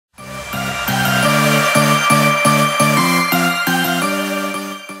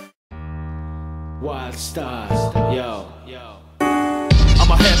Yo. I'm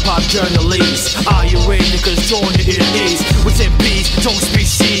a hip-hop journalist. Are you ready? Cause join the enemies. Within peace, don't speak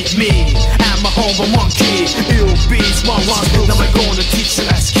shit. Me, at my home, a monkey. Ill beats, my rhymes. Now I'm gonna teach you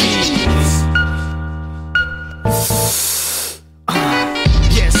as keys.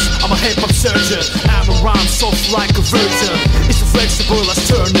 Yes, I'm a hip-hop surgeon. I'm a rhyme soft like a virgin. It's as flexible as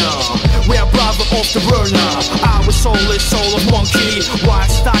Turner. We are brother of the burner. I was soulless, soul of monkey. Why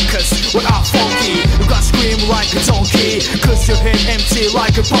stackers without funky? You got scream like a donkey, cause your head empty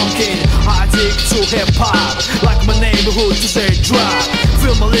like a pumpkin. I dig to hip-hop, like my neighborhood to their drop.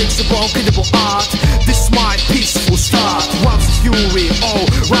 Feel my legs are unkiddable art. This is my peaceful start. Rhymes of fury, oh,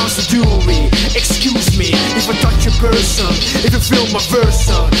 rhymes of fury. Excuse me if I touch a person, if you feel my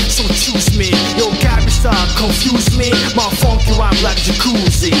version, so choose me. Yo, Gabby style confuse me. My funky rhyme like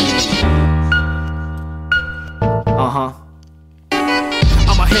jacuzzi.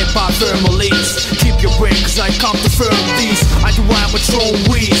 I'm a hip-hop thermalist. Keep your brain cause I can't confirm these. I do I'm a drone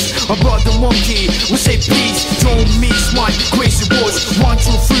whiz. My brother monkey will say peace. Don't miss my crazy words. 1,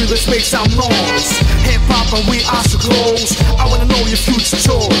 2, 3, let's make some noise. Hip-hop and we are so close. I wanna know your future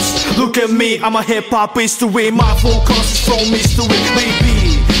choice. Look at me, I'm a hip-hop history. My focus is from mystery.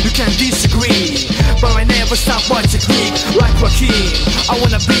 Maybe you can disagree, but I never stop my technique like Rakim. I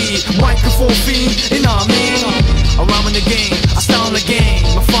wanna be microphone fiend, you know what I mean? I rhyme in the game, I style in the game.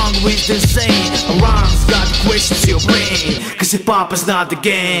 My fun is insane. My rhymes got the questions to your brain, cause hip-hop is not the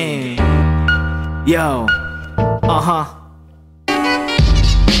game. Yo,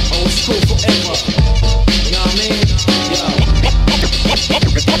 old school forever, you know what I mean?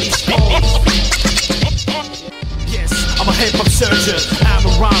 Yes, I'm a hip-hop surgeon. I'm a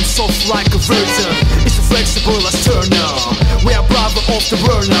rhyme soft like a virgin. It's as flexible as Turner. We are brother of the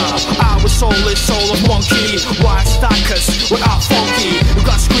burner. I was soulless, soul of monkey. Why stackers without funky? You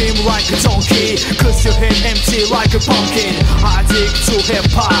got scream like a donkey, cause your head empty like a pumpkin. I dig to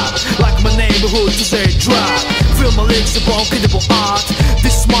hip-hop, like my neighborhood to their drop. Feel my legs are unkiddable art.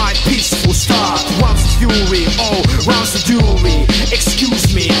 This is my peaceful start. Rhymes of fury, oh, rhymes of fury.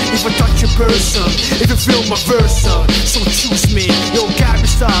 Excuse me if I touch a person, if you feel my version, so choose me. Yo, Gabby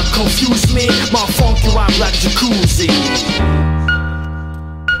style confuse me. My funky rhyme like jacuzzi.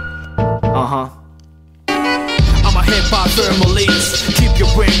 I'm a hip-hop thermalist. Keep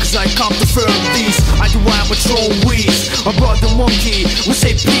your brain cause I can't confirm these. I do I'm a drone whiz. My brother monkey will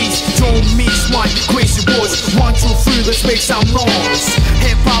say peace. Don't miss my crazy words. 1, 2, 3, let's make some noise.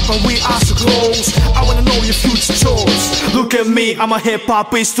 Hip-hop and we are so close. I wanna know your future choice. Look at me, I'm a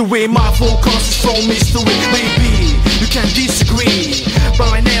hip-hop history. My focus is from mystery. Maybe you can disagree,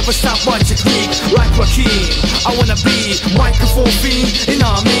 but I never stop my technique like Rakim. I wanna be microphone fiend, you know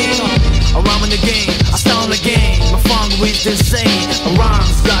what I mean? I rhyme in the game, I style in the game. My fun is insane. My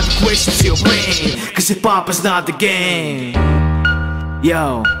rhymes got the questions to your brain, cause hip-hop is not the game.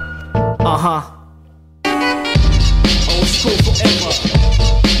 Yo, old school forever,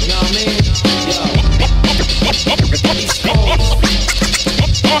 you know what I mean?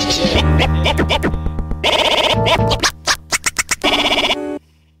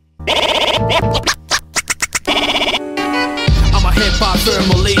 I'm a hip-hop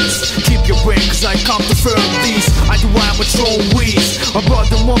thermalist. Keep your brain cause I can't confirm these. I do I'm a drone whiz. My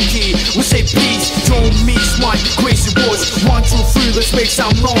brother monkey will say peace. Don't miss my crazy words. 1, 2, 3, let's make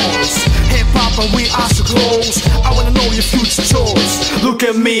some noise. Hip-hop and we are so close. I wanna know your future choice. Look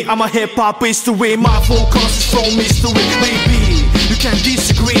at me, I'm a hip-hop history. My focus is from mystery. Maybe you can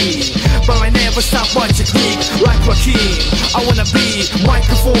disagree, but I never stop my technique like Rakim. I wanna be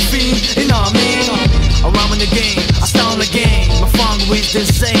microphone fiend, you know what I mean? I rhyme in the game, I style in the game. My fun is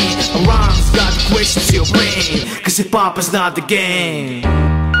insane. My rhymes got the questions to your brain, cause hip-hop is not the game.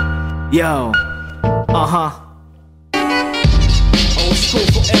 Yo, old school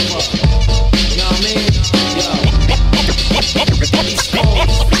forever.